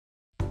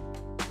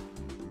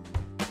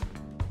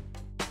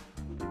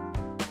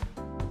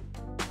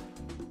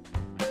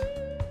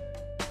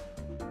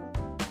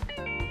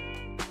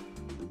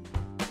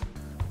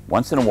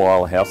Once in a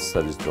while, a house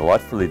that is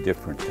delightfully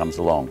different comes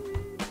along.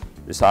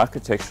 This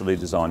architecturally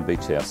designed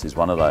beach house is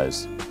one of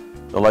those.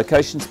 The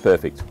location's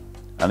perfect,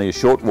 only a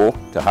short walk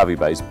to Hervey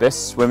Bay's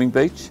best swimming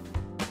beach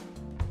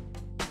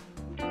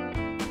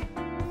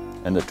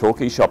and the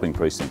Torquay shopping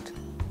precinct.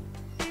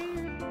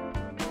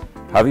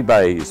 Hervey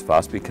Bay is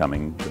fast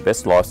becoming the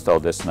best lifestyle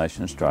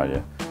destination in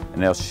Australia,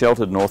 and our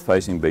sheltered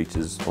north-facing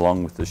beaches,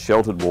 along with the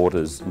sheltered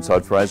waters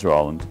inside Fraser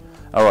Island,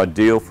 are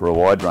ideal for a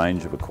wide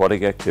range of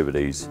aquatic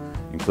activities,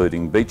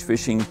 including beach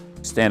fishing,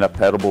 stand-up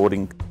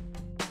paddleboarding,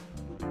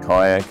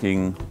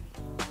 kayaking,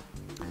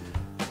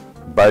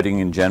 boating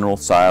in general,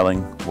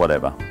 sailing,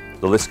 whatever.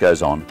 The list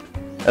goes on.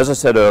 As I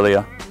said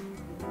earlier,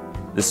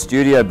 the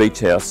studio beach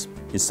house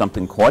is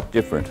something quite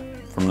different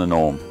from the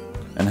norm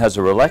and has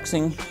a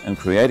relaxing and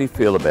creative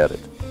feel about it.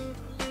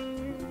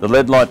 The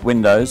LED light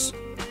windows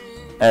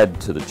add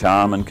to the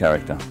charm and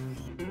character.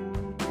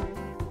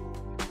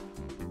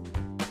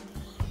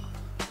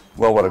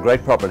 Well, what a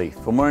great property.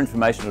 For more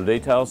information or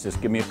details,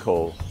 just give me a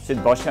call. Sid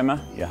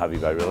Boshammer, your Hervey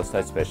Bay real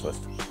estate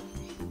specialist.